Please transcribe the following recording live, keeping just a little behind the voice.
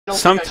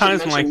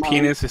Sometimes my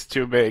penis is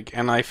too big,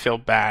 and I feel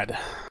bad.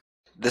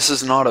 This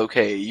is not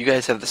okay. You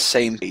guys have the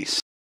same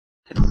taste.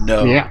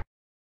 No. Yeah.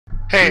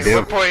 Hey, at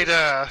one point,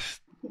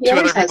 two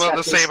other people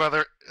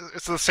have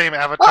it's the same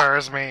avatar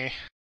as me.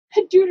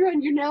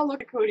 Doodrun, you now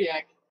look at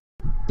Kodiac.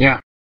 Yeah.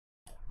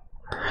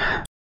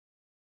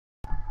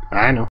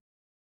 I know.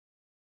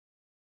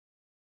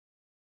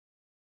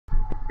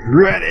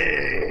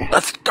 Ready!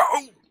 Let's go!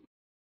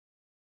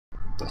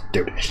 Let's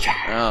do this.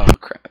 Oh,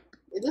 crap.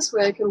 This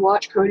way I can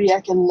watch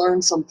Kodiac and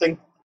learn something.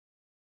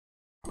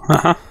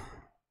 Uh-huh.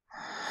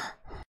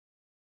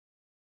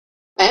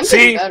 I'm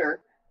getting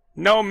better.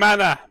 No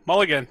mana.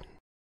 Mulligan.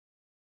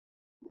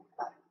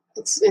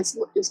 It's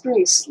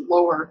doing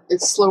slower.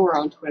 It's slower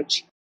on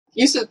Twitch.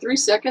 You said 3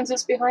 seconds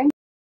is behind?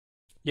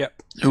 Yep.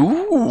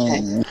 Ooh.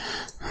 Okay.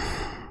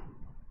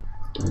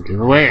 Don't give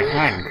away a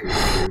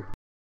hand.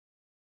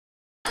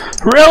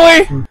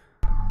 Really?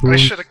 I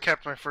should have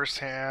kept my first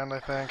hand, I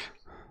think.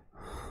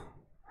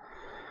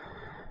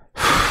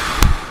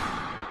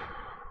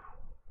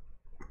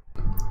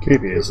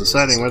 Creepy is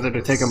deciding whether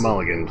to take a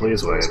mulligan.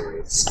 Please wait.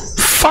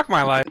 Fuck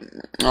my life.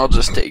 I'll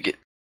just take it.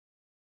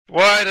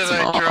 Why did It's I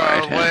an draw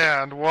alright hand.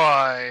 land?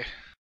 Why?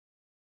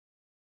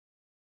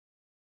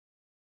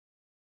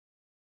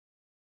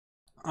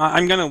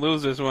 I'm gonna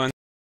lose this one.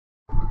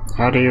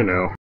 How do you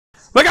know?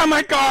 Look at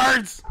my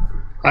cards!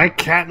 I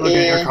can't look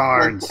at your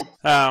cards.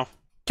 Oh.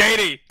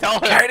 Katie, tell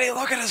her! Katie,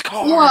 look at his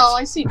cards! Well,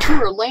 I see 2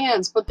 are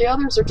lands, but the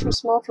others are too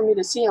small for me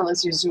to see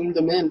unless you zoom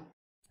them in.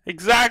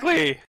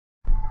 Exactly!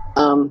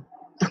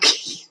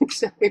 Okay,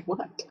 exactly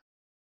what?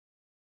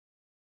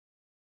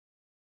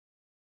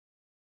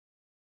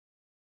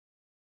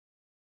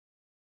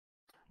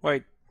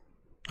 Wait.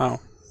 Oh.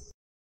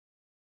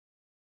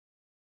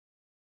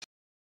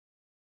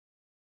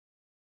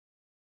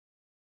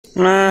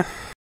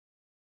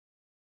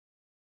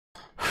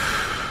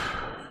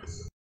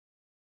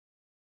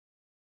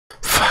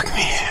 Fuck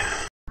me.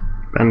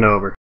 Bend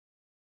over.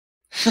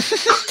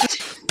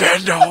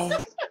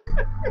 Bendo!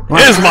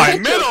 Is my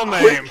middle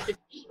name!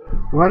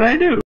 What'd I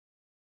do?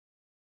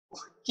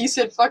 He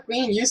said fuck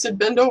me and you said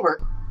bend over.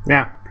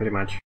 Yeah, pretty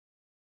much.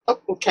 Oh,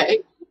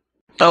 okay.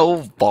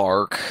 Oh,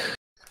 Vark.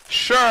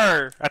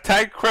 Sure!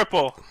 Attack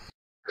cripple!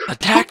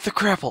 Attack the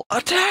cripple!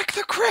 Attack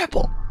the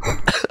cripple!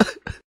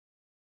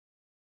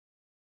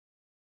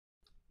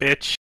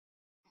 Bitch.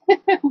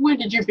 When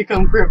did you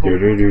become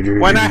crippled?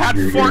 When I had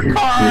 4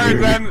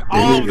 cards and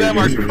all of them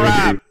are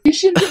crap! You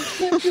should have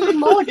kept doing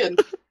mulligan.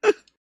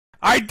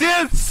 I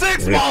did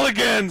 6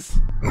 mulligans!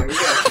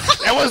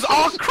 It was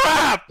all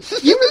crap!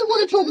 You were the one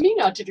who told me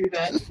not to do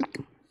that.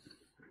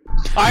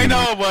 I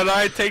know, but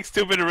I take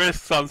stupid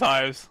risks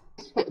sometimes.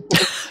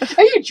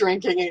 Are you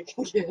drinking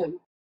again?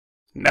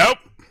 Nope.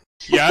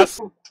 Yes.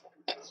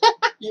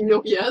 You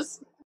know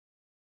yes?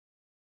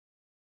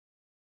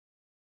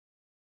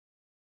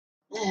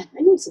 Man,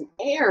 I need some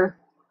air.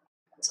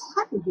 It's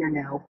hot in here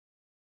now.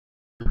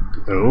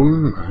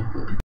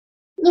 Oh,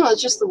 No,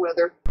 it's just the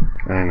weather.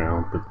 I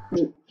know, but...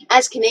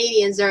 As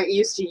Canadians aren't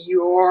used to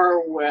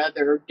your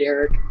weather,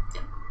 Derek.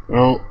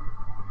 Well,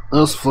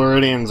 us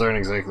Floridians aren't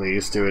exactly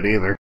used to it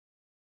either.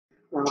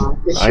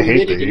 The I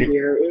hate the humidity heat.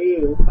 here.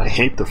 Ew. I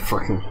hate the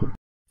fucking...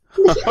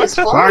 It's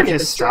fine Vark if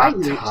has it's dry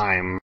stopped heat.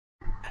 time.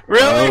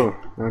 Really? Oh,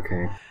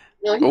 okay.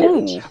 No, he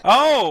Ooh. didn't.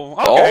 Oh,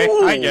 okay.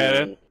 I get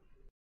it.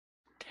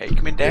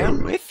 Take me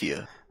down with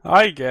you.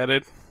 I get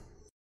it.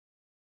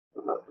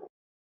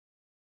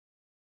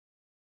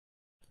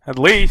 At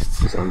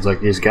least. Sounds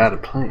like he's got a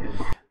plan.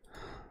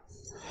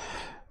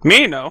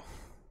 Me, no.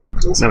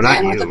 It's No, a not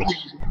plan with you. a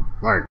plan.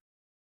 Vark.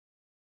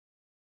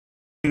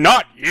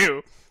 Not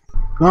you.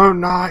 Oh,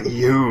 not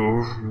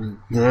you.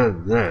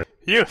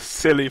 You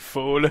silly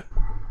fool.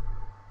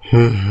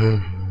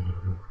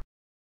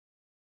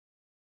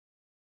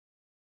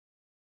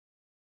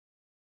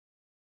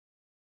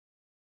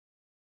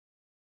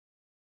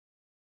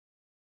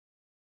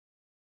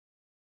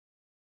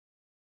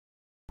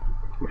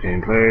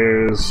 Main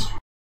players.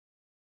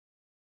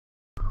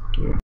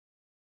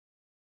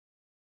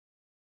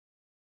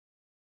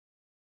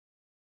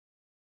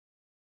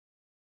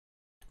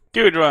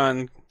 Dude,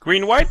 run.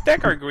 Green-white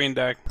deck or green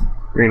deck?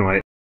 Green,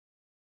 white.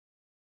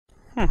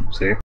 Hmm.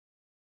 See?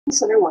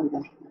 Consider one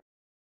then.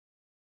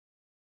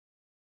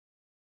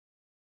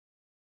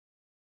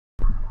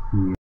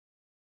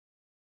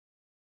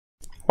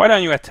 Why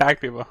don't you attack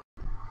people?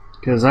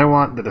 Because I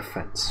want the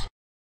defense.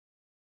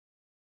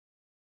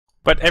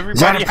 But Is that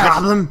everybody a has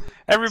problem?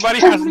 everybody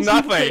has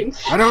nothing.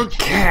 I don't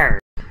care.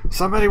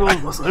 Somebody will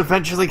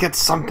eventually get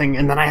something,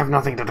 and then I have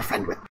nothing to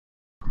defend with.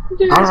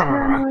 Derek's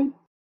paranoid.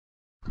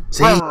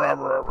 See?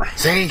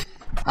 See?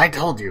 I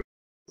told you.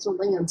 So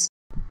lands.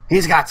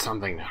 He's got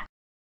something now.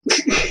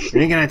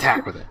 And he can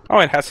attack with it. Oh,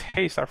 it has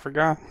haste. I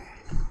forgot.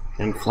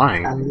 And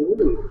flying.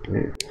 Ooh.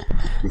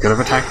 You could have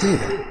attacked me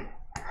then.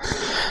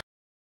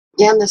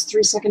 Yeah, and this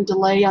 3-second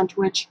delay on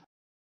Twitch.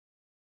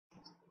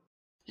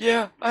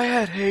 Yeah, I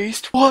had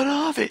haste. What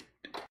of it?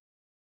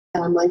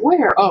 And I'm like,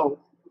 where? Oh.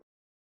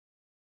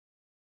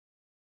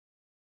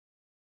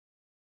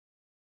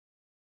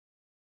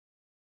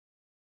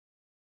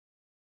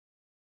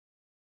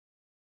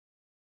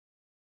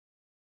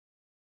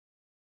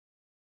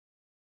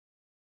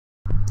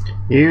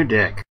 You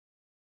dick.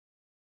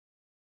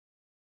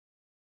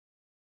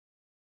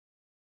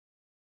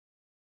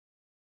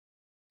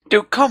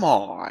 Dude, come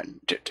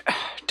on.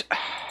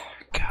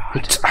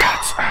 God.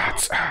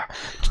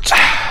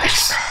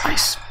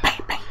 Ice,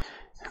 baby.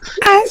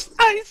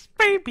 Ice,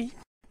 baby.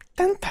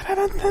 Dun, dun, dun,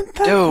 dun, dun,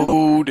 dun.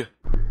 Dude.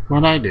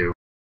 What'd I do?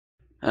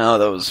 Oh,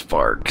 those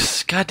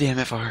Varks. God damn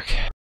it, Vark.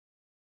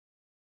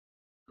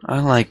 I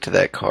liked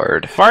that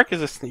card. Vark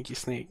is a sneaky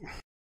snake.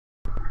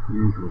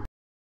 Mm-hmm.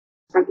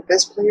 Aren't the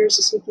best players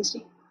a sneaky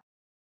sneak?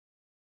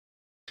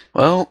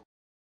 Well,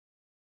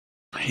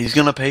 he's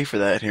gonna pay for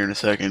that here in a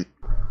second.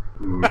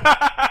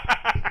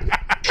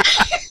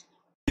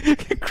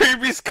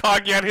 Creepy's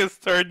cocky at his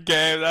third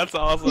game. That's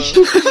awesome.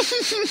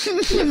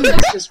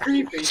 That's just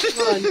creepy.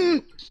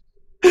 Fun.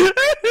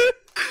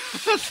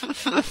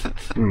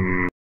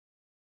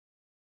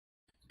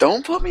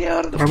 Don't put me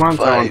out of the I want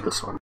fight.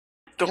 this one.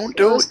 Don't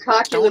do Those it.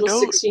 cocky Don't little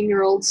do it.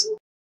 16-year-olds.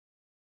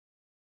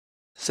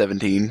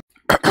 17.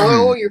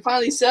 Oh, you're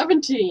finally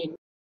 17.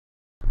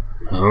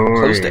 Oh,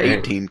 Close to yeah.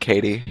 18,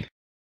 Katie.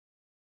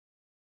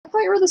 I thought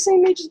you were the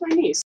same age as my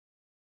niece.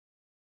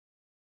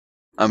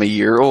 I'm a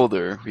year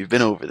older. We've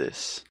been over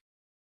this.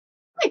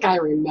 I think I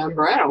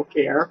remember. I don't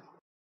care.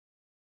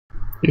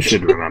 You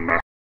should remember.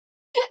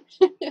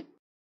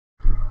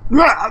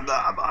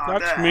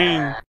 That's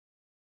mean.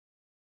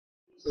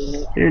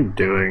 Yeah. You're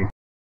doing.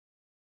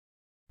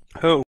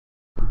 Who?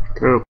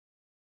 Coop.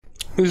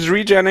 Who's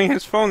regenning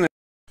his phone?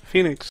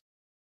 Phoenix.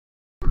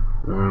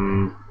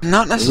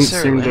 Not Doesn't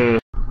seem necessarily. to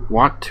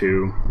want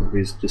to.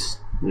 He's just.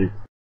 To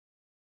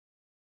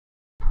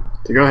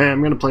go ahead,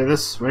 I'm gonna play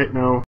this. Wait,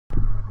 no.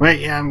 Wait,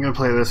 yeah, I'm gonna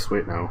play this.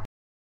 Wait, no.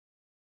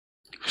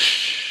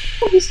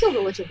 Shh. Well, he's still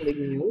relatively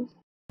new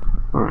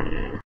Oh,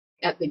 yeah.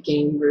 at the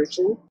game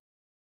version.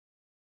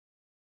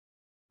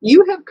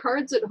 You have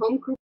cards at home,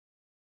 Coop?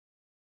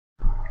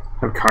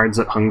 Have cards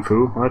at Hung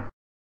Fu? What?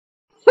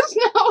 That's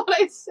not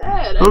what I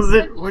said. I What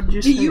said, did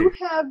you do say? you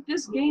have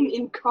this game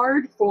in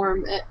card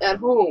form at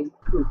home,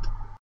 Coop?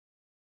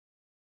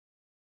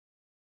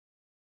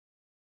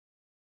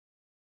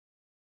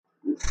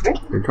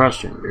 Good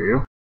question, do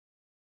you?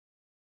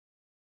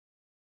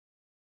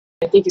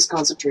 I think he's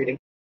concentrating.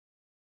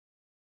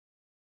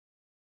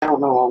 I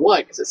don't know on what,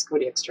 because it's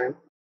Kodiac's turn.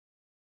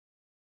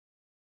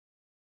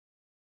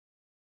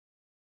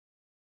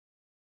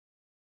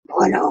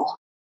 Oh no.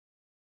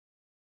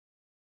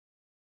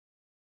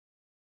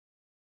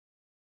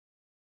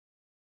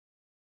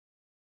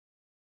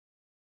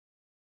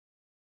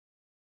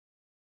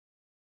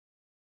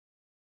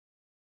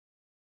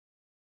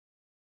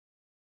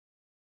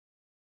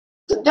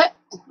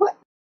 What?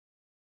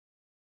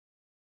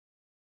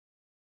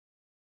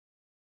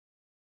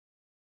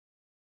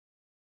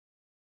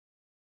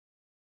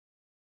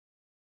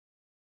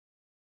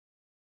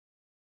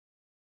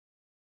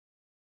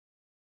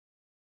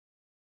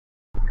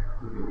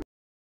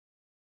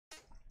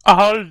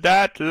 All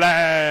that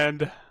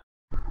land.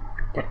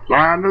 The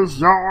land is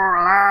your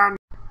land.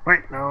 Wait,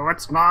 no,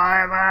 it's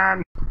my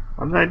land.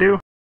 What did I do?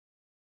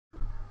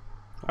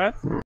 What?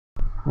 I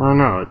don't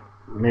know.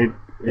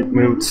 It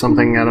moved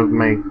something out of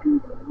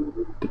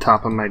the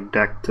top of my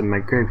deck to my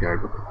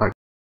graveyard. What the fuck?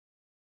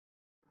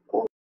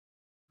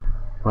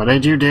 What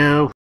did you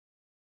do?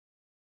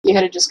 You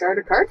had to discard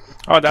a card?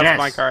 Oh, that's Yes.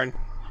 my card.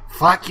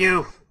 Fuck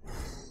you.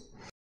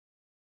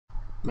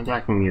 I'm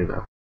attacking you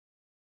though.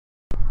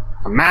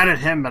 I'm mad at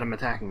him, but I'm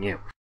attacking you.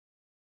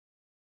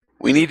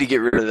 We need to get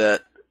rid of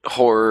that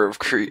horror of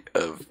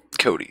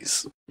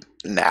Cody's.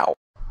 Now.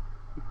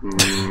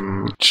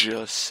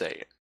 Just say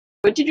it.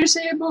 What did you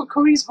say about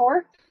Cody's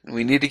whore?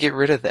 We need to get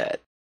rid of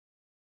that.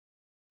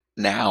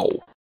 Now.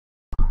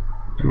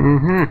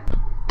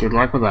 Good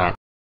luck with that.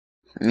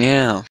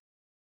 Yeah.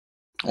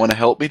 Want to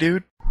help me,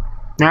 dude?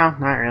 No,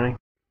 not really.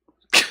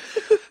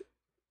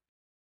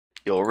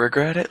 You'll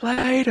regret it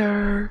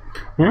later.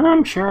 Yeah,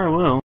 I'm sure I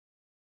will.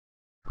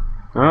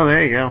 Oh,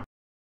 there you go.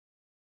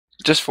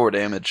 Just 4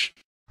 damage.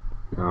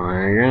 Oh,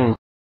 there you go.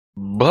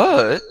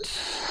 But...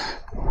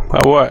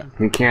 What?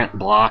 He can't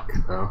block,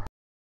 though.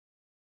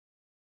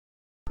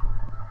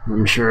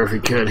 I'm sure if he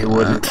could, he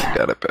wouldn't.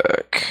 Got it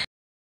back.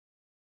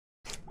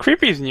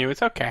 Creepy's new.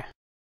 It's okay.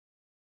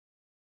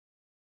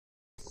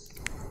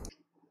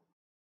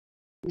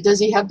 Does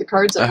he have the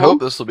cards at I home?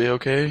 hope this will be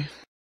okay.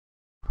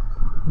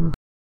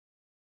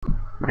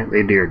 Might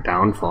lead to your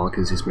downfall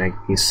because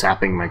he's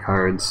sapping my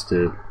cards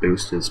to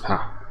boost his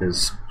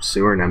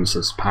sewer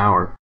nemesis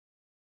power.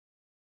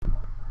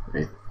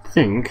 I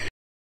think.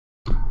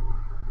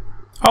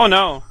 Oh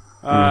no.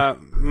 Oh.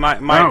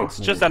 It's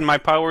just that my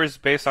power is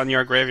based on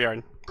your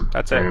graveyard.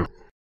 That's it.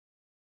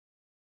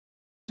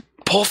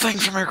 Pull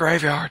things from your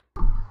graveyard.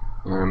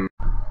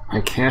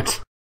 I can't.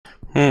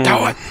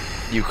 Do it.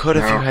 You could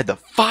if No. you had the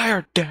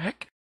fire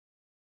deck.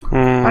 I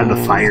had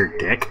the fire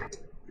dick.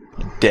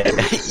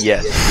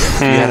 Yes.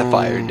 If you had a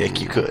fire deck,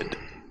 you could.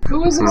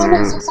 Who was the one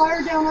that's a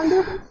fire down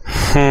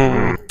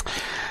under?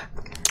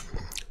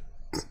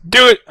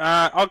 Do it.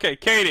 Okay,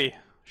 Katie.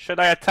 Should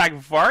I attack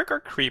Vark or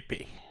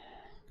Creepy?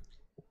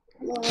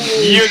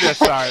 You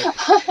decide.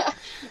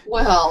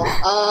 Well,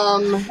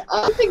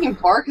 I'm thinking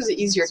Vark is an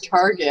easier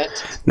target.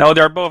 No,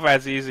 they're both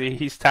as easy.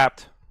 He's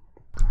tapped.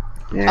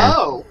 Yeah.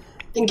 Oh,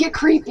 then get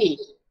creepy.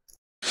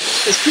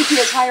 Because creepy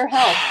has higher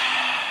health.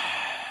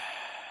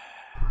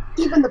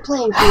 Even the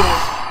playing field.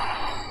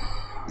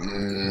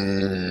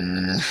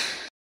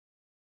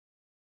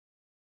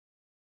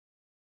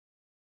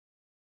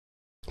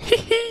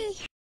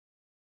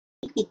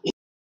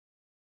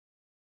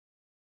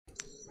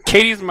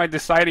 Katie's my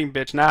deciding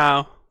bitch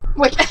now.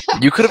 Wait.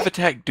 You could have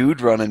attacked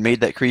Doodrun and made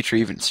that creature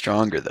even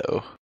stronger,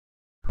 though.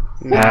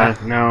 No,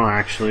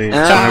 actually.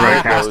 Whenever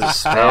I cast a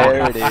spell,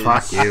 There it is.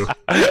 fuck you.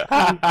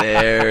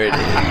 There it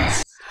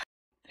is.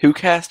 Who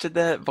casted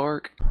that,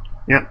 Vark?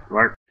 Yep,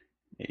 Vark.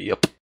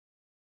 Yep.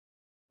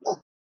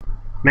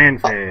 Man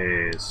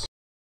phase.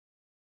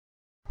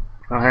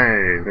 Oh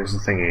hey, there's a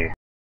thingy.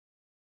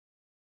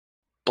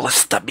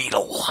 Bless the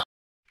beetle.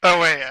 Oh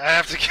wait, I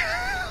have to.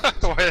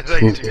 Why did I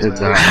You do did that?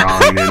 that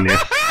wrong, didn't you?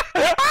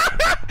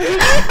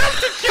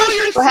 Kill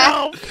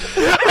yourself!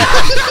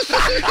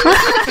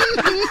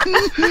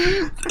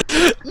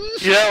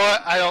 You know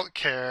what? I don't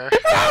care.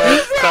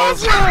 That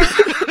was.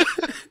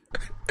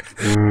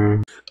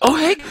 Oh,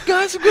 hey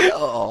guys, I'm gonna.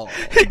 Oh.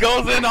 He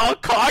goes in all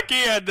cocky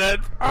and then.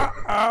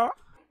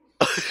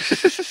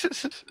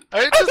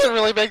 It doesn't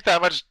really make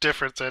that much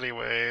difference,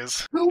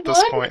 anyways. Who At this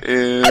won? point.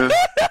 Yeah.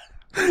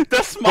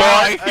 The smile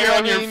Well, I hear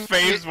on your mean,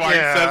 face while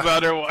yeah. it says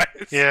otherwise.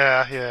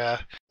 Yeah.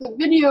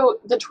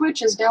 The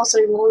Twitch is now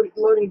saying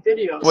loading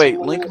videos. Wait,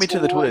 So link me to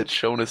the why?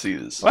 Twitch. I want to see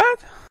this.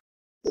 What?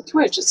 The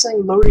Twitch is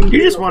saying loading videos.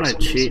 You just want for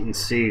to some cheat reason. and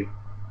see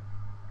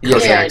Yeah,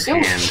 Kodiac's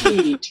don't hand,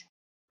 cheat.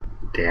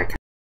 dick.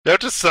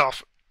 Note to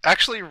self: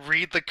 actually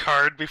read the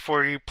card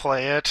before you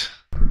play it,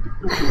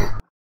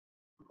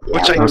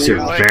 which I Unless do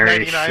you're like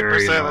very 99% sure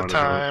you know of what the to do.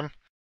 time.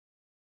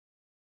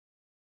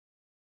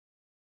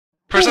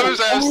 For some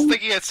reason, I was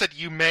thinking it said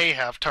you may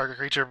have target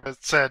creature, but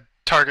it said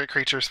target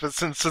creatures. But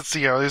since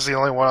you know, he's the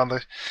only one on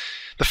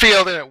the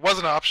field and it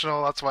wasn't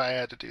optional, that's why I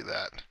had to do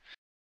that.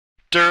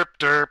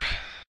 Derp.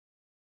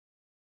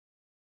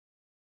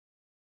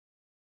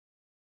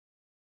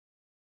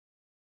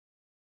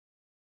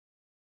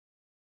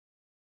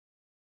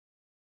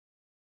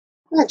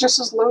 Yeah, it just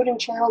says loading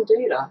channel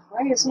data.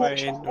 Why isn't it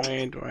channel?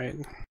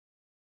 Wait.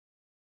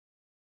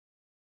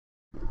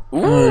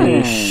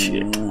 Ooh.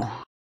 shit.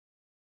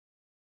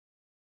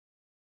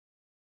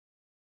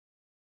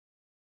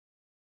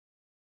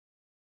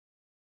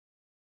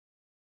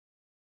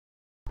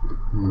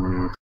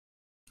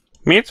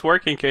 Me, it's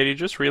working, Katie.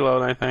 Just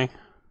reload, I think.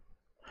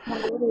 I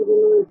already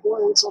removed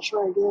once. I'll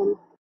try again.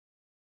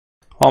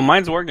 Well,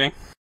 mine's working.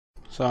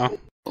 So.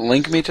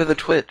 Link me to the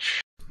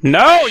Twitch.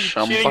 No, you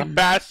Some cheating fun.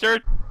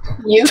 bastard!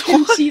 You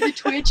can see the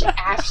Twitch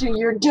after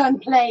you're done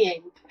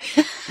playing.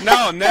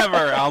 No, never.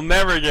 I'll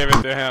never give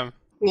it to him.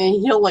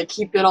 And he'll like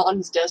keep it on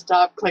his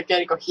desktop, click it,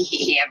 and go,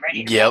 hee, I'm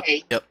ready to Yep.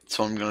 play. Yep. That's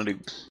what I'm gonna do.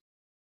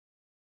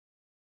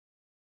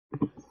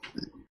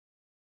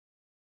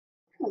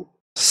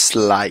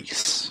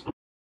 Slice.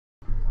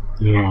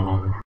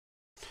 Yeah.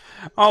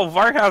 Oh,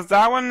 Vark has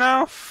that one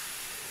now?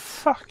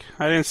 Fuck,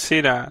 I didn't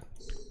see that.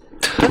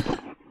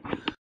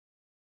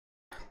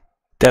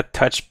 That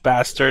touch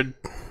bastard.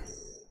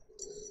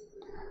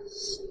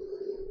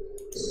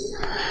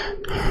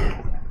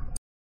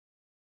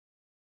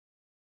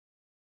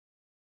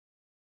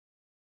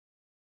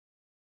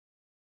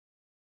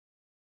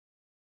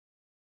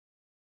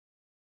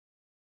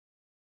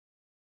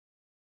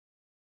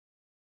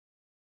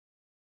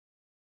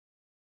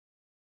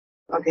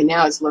 Okay,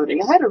 now it's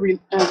loading. I had to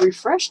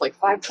refresh like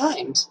 5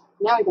 times.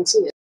 Now I can see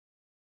it.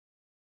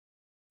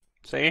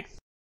 See?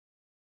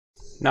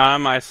 Not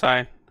on my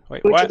side.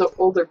 Wait, Went to what? the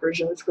older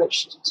version of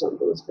Twitch, so it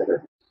was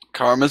better.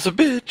 Karma's a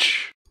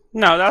bitch.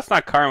 No, that's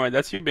not karma.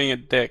 That's you being a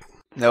dick.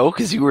 No,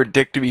 because you were a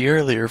dick to me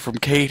earlier from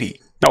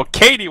Katie. No,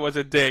 Katie was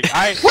a dick.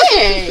 Hey!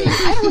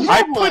 I don't I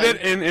have put one! it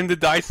in the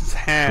dice's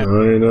hand.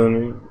 I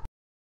don't.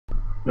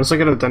 Unless I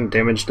could have done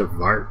damage to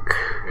Vark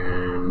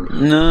and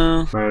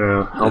No. might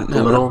have I helped didn't a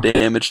have little. enough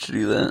damage to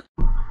do that.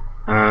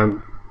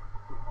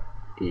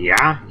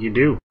 Yeah, you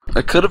do.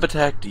 I could have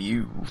attacked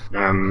you.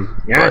 Yeah,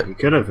 But- you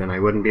could have, and I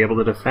wouldn't be able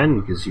to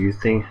defend because you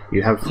think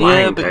you have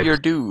flying. Yeah, but types. you're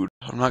a dude.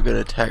 I'm not gonna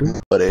attack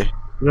nobody.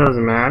 It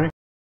doesn't matter.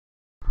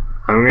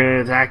 I'm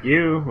gonna attack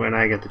you when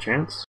I get the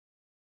chance.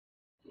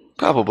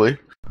 Probably.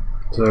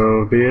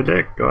 So be a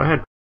dick. Go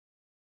ahead.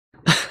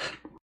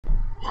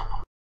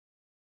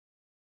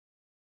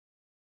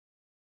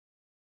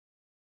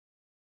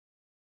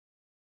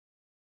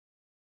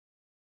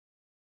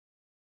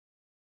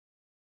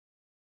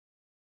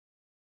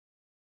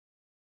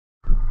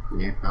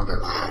 Yeah, another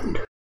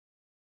land.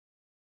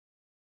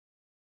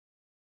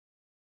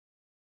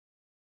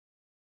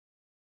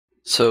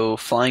 So,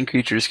 flying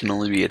creatures can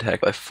only be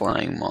attacked by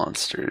flying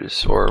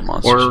monsters, or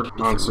monsters Or with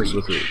monsters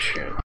with reach. reach.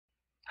 Yeah.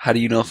 How do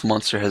you know if a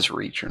monster has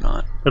reach or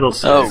not? It'll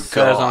say. Oh, It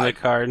says on the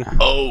God. card.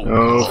 Oh,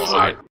 Oh,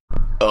 God.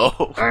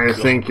 Oh, I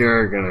God. think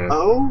you're gonna.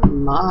 Oh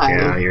my.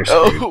 Yeah, you're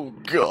screwed. Oh,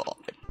 God.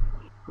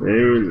 Oh,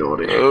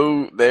 lordy.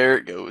 Oh, there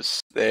it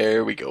goes.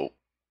 There we go.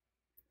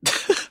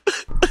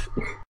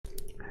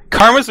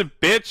 Karma's a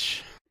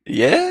bitch.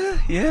 Yeah.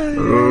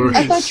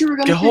 I thought you were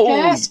gonna kick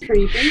ass,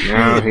 creepy.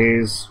 No,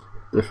 he's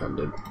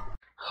defended.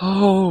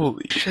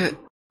 Holy shit.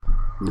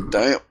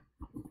 Damn.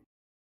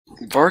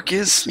 Vark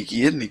is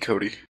sneaky, isn't he,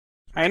 Cody?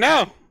 I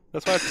know.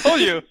 That's what I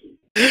told you.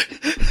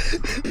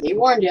 He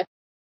warned you.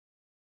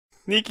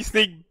 Sneaky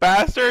sneak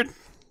bastard.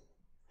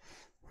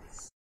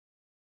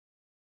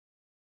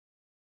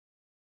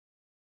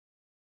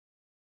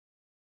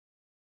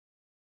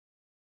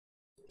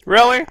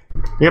 Really?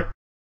 Yep.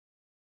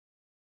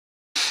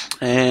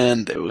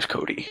 And it was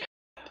Cody.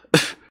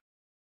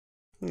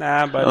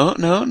 Nah, but Oh,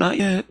 no, not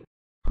yet.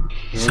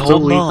 It's a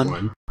Hold weak on.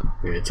 one.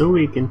 It's a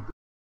weaken.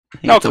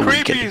 no, It's a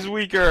Creepy's weekend.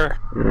 weaker.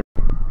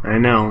 I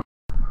know.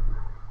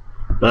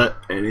 But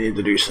I need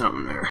to do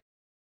something there.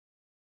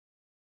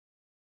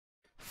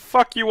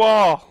 Fuck you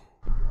all.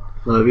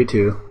 Love you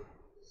too.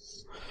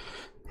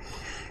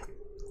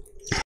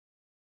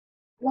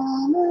 La,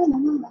 la, la,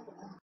 la, la.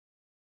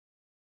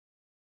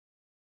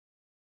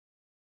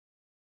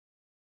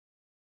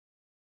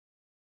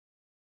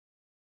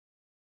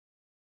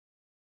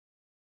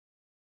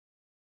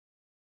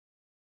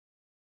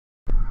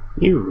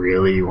 You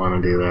really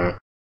want to do that?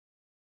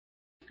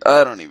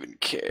 I don't even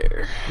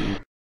care.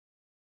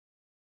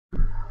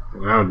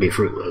 That would be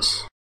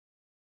fruitless.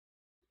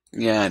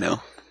 Yeah, I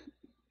know.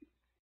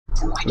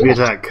 So why If do you I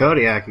attack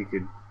Kodiak, you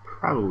could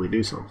probably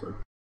do something.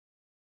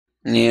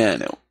 Yeah, I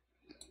know.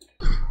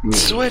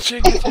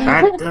 Switching.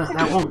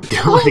 That won't do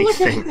Oh, look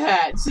at anything.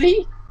 that!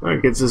 See?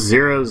 Look, it's a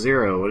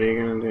 0-0. What are you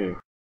gonna do?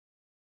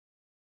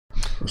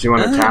 Unless you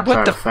want to tap what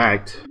that the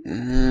effect.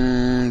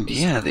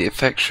 Yeah, the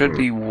effect should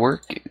be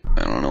working.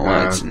 I don't know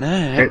why it's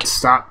not. Hit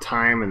stop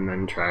time and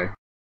then try.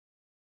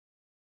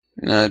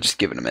 No, just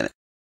give it a minute.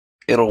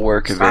 It'll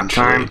work Stop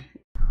eventually. time.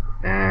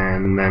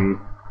 And then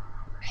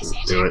I say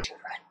do attack it.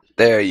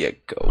 There you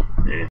go.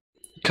 Yeah.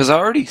 Because I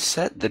already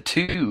set the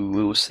 2.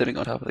 It was sitting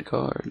on top of the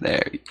card.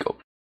 There you go.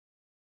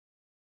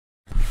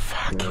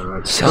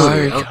 That's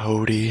Sorry, Kodiak.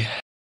 Cody.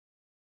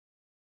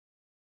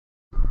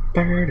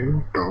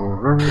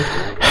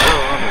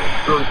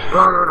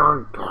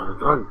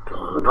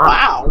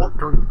 Wow.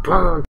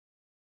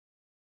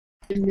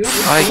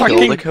 I Fucking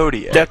killed a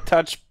Kodiak. Death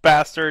touch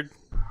bastard.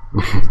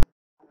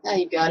 Now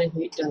you gotta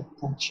hate Death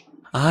Touch.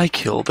 I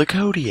killed a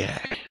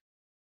Kodiak.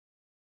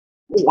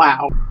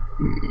 Wow.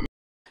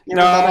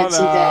 Never thought I'd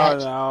see that.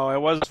 No, it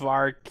was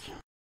Vark.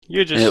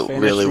 You just It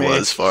finished really me.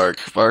 was Vark.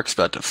 Vark's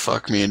about to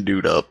fuck me and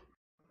dude up.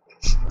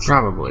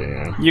 Probably,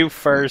 yeah. You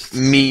first.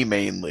 Me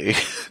mainly.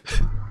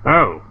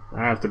 Oh,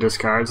 I have to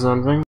discard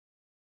something?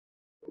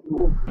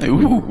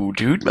 Ooh,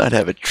 dude might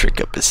have a trick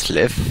up his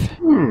sleeve.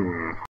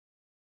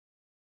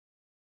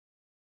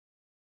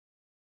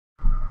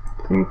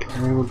 I think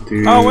I will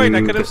do... Oh wait,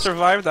 I could have this.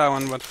 survived that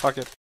one, but fuck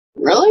it.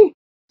 Really?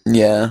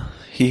 Yeah,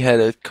 he had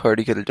a card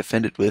he could have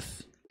defended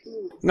with.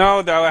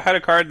 No, though, I had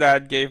a card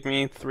that gave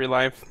me 3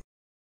 life.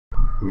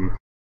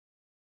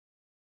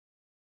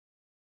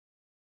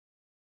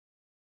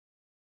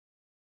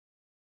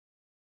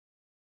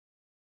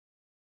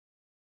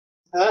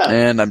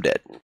 And I'm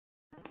dead.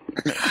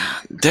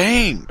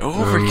 Dang,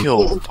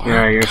 overkill.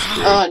 Yeah, you're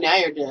screwed. Oh, now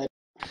you're dead.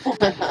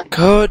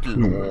 Good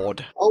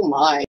lord. Oh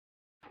my.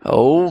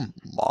 Oh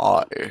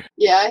my.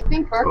 Yeah, I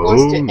think Vark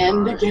wants to Oh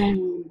end my. the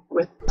game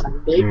with a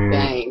big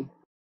bang.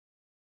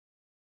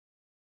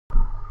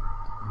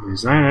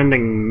 He's not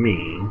ending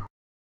me.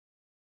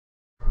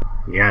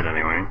 Yet,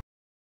 anyway.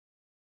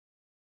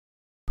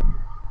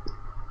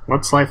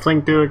 What's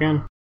Lifelink do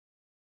again?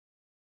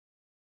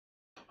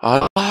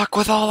 Unlock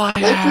with all I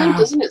Lifelink, have.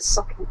 doesn't it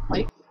suck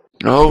life?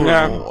 Oh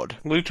Yeah. lord.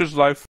 Leech's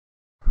life.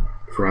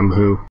 From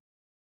who?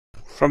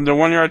 From the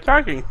one you're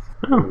attacking.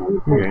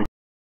 Oh, okay.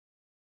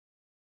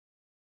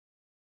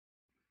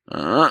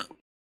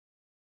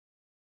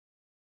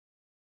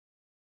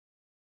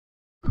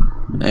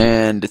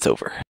 And it's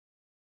over.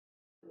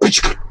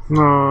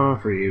 No,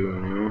 for you,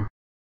 anyway.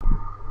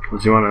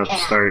 Unless you want to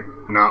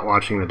start not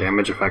watching the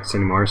damage effects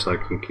anymore so I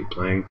can keep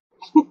playing.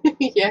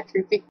 Yeah,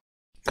 creepy.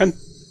 Continue.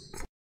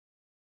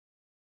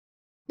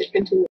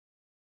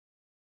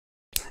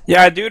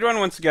 Yeah, doodrun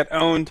wants to get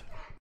owned.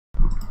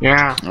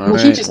 Yeah. He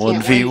Alright, just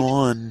can't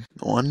 1v1.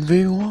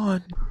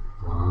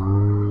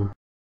 1v1.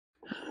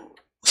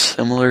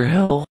 Similar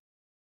hell.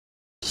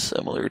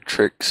 Similar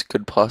tricks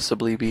could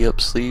possibly be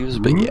up sleeves,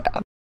 but yeah.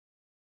 I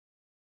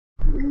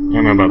don't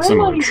know about My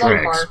similar money's on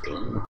tricks.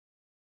 Vark.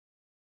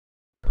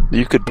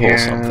 You could pull Yeah,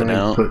 something I'd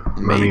out. put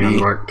money on Maybe.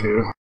 Vark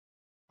too.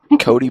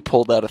 Cody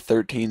pulled out a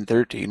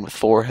 13-13 with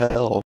 4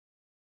 hell.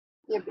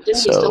 Yeah, but didn't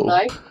he still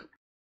die?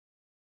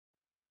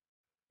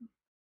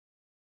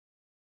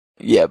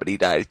 Yeah, but he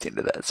died at the end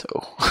of that, so.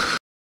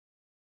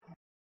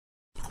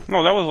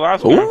 No, that was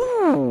last one.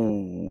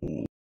 Ooh.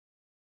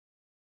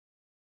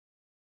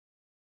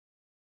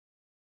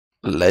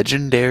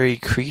 Legendary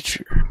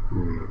creature.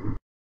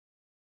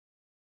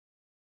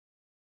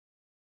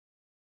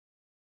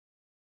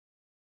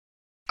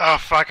 Oh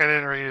fuck, I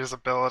didn't read his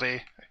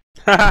ability.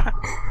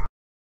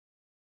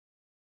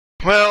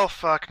 Well,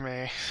 fuck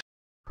me.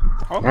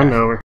 And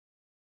over.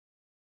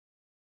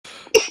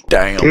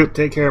 Damn. Coop,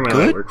 take care of my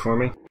Good. artwork for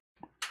me.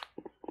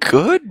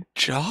 Good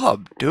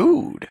job,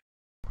 dude.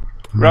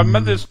 Remember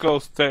this glow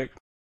stick.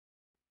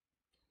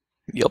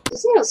 Yup.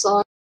 Isn't that a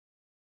song?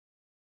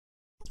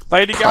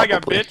 Lady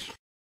Gaga, Probably. bitch.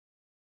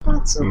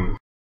 Awesome.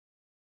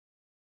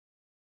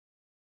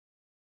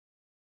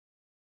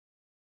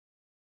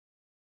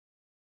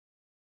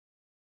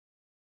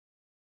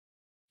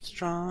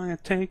 Strong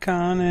and take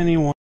on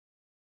anyone.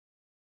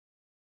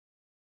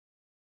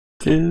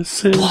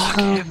 This is Block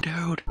how... him,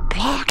 dude.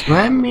 Block him.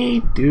 Let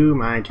me do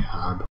my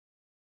job.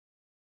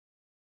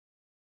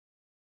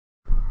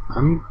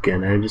 I'm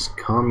gonna just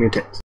calm your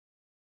tits.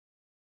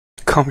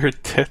 Calm your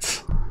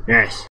tits.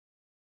 Yes.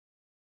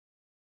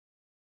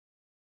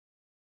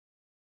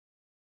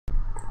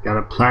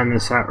 Gotta plan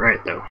this out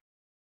right, though.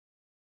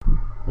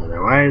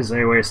 Otherwise,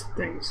 I waste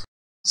things.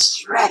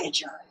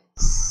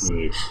 Strategize.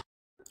 Yes.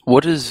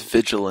 What does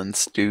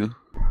vigilance do?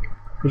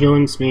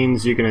 Vigilance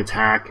means you can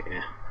attack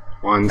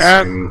once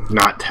And- and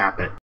not tap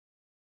it.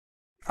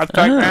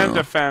 Attack Oh. and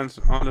defense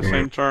on the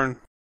same turn.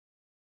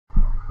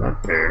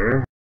 That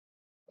there.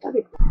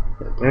 That'd be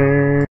That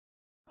there.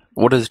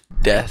 What is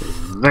death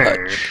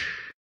There. touch?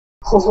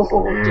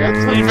 cool. And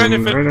Definitely. Even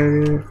if it-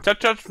 right That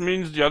just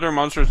means the other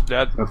monster's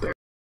dead. up there.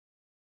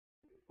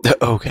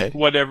 Okay.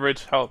 Whatever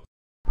its health.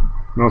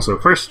 And also,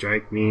 first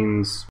strike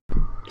means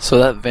So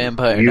that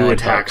vampire you knight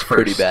attack talks first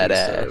pretty instead of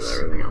badass.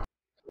 everything else.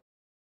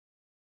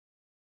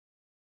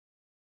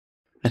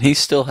 And he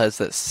still has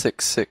that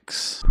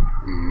 6/6.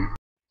 Mm.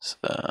 So...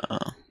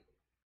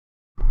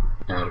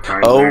 Add a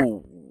card there.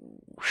 Oh,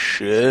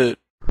 shit.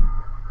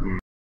 Hmm.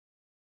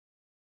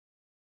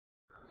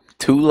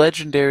 2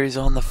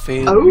 legendaries on the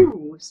field.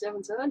 Oh,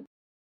 7/7.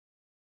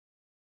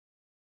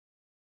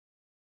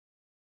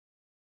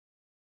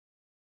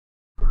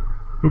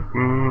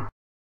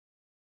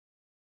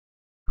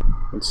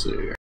 Let's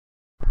see.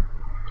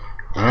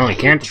 Well, he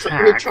can't You're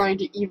attack. trying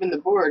to even the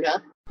board, huh?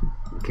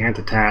 He can't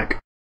attack.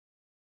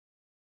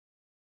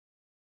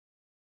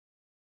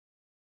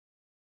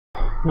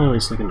 Well, at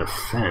least I can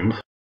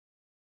defend.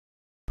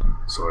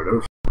 Sort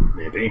of.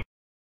 Maybe.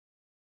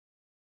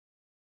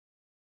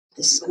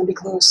 This is gonna be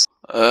close.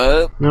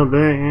 No, but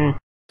yeah.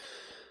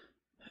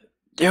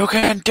 You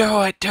can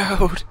do it,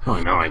 dude. Oh,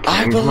 no, I I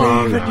can. Come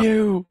on believe in now.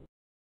 you.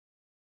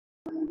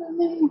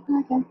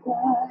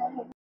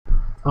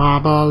 I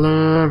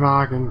believe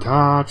I can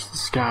touch the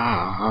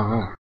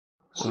sky.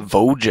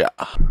 Voja.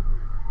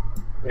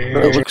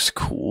 That looks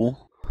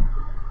cool.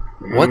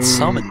 What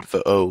summoned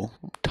Vo?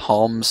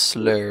 Tom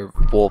Slur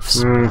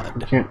Wolf's I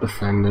Blood. can't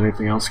defend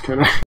anything else,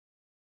 can I?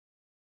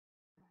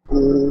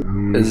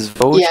 Mm, Is Yeah, I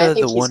Voja think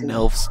the he's one gonna-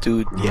 elf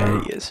dude?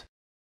 Yeah, he is.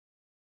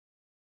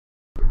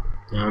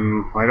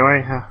 Why do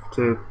I have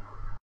to...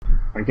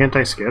 Why can't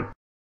I skip?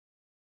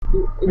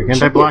 you Why can't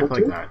should I be block able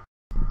like to. that?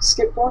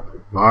 Skip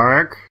blocking.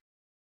 Vark?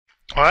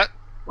 What?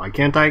 Why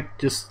can't I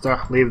just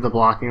leave the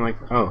blocking like...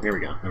 Oh, here we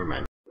go. Never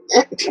mind.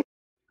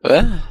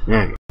 What?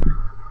 Yeah.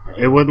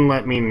 It wouldn't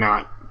let me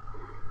not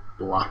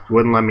block.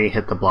 Wouldn't let me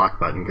hit the block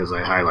button because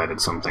I highlighted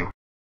something.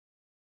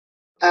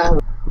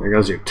 There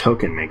goes your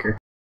token maker.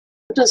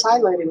 What does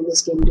highlighting in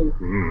this game do?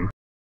 Hmm.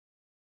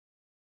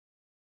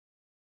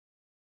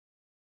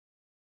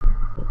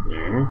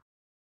 There.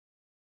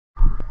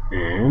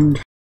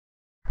 And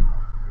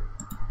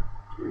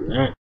do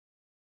that.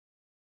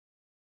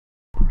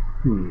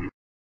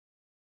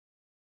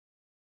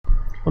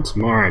 What's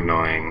more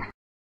annoying?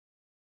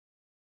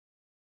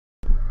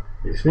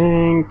 You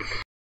think?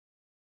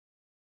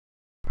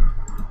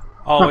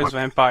 Always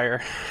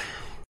vampire.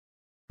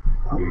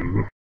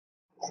 Hmm.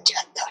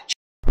 Death touch.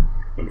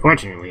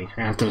 Unfortunately,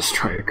 I have to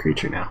destroy a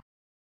creature now.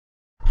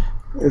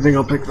 I think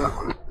I'll pick that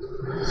one.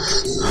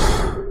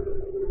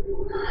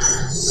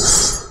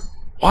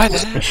 Why I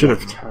that? should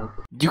have tapped.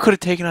 You could have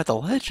taken out the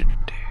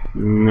legend.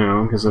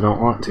 No, because I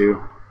don't want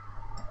to.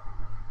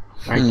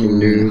 I can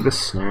do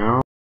this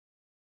now.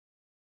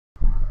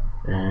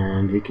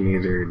 And he can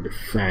either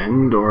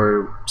defend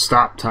or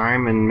stop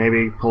time and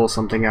maybe pull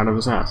something out of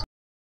his ass.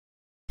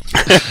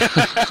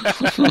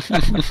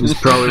 He's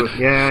probably...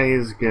 Yeah,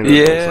 he's gonna pull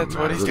Yeah, something that's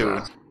out what of he's his doing.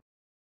 ass.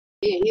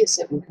 Yeah, he has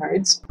 7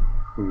 cards.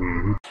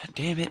 Mhm.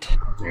 Damn it.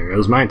 There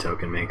goes my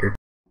token maker.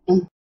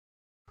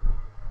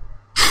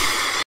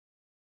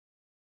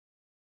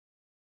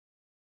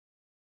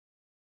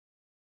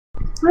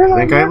 I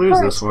think I lose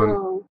this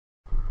one.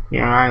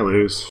 Yeah, I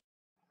lose.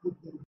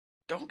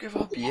 Don't give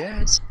up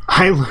yet.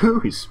 I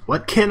lose.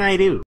 What can I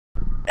do?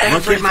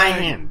 Look at my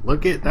Everything. hand.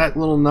 Look at that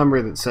little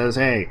number that says,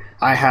 hey,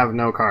 I have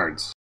no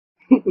cards.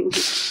 Look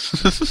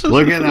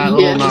at that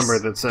little Yes. number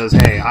that says,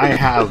 hey, I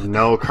have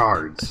no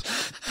cards.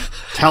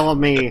 Tell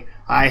me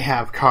I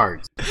have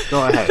cards.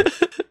 Go ahead.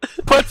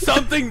 Put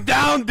something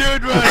down,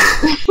 dude.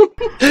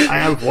 I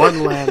have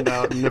one land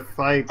out, and if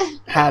I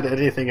had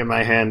anything in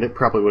my hand, it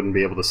probably wouldn't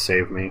be able to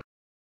save me.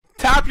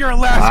 Tap your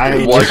last I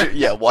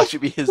creature. Watch it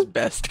be his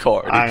best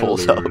card he I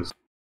pulls out. lose.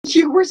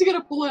 Where's he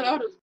gonna pull it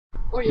out of?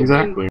 Oh, you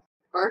Exactly.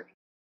 Vark?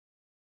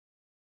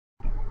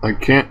 I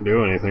can't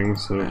do anything,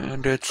 so...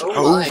 And it's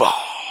Oh my. over.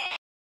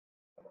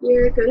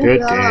 You're gonna Good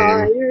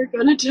die. game. You're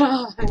gonna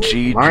die.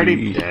 GG. I'm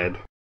already dead.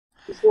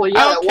 Well, yeah,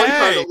 that one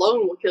card Okay.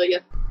 alone will kill you.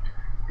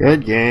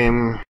 Good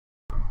game.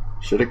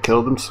 Should have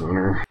killed him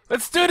sooner.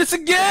 Let's do this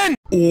again!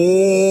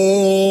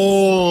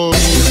 Oh.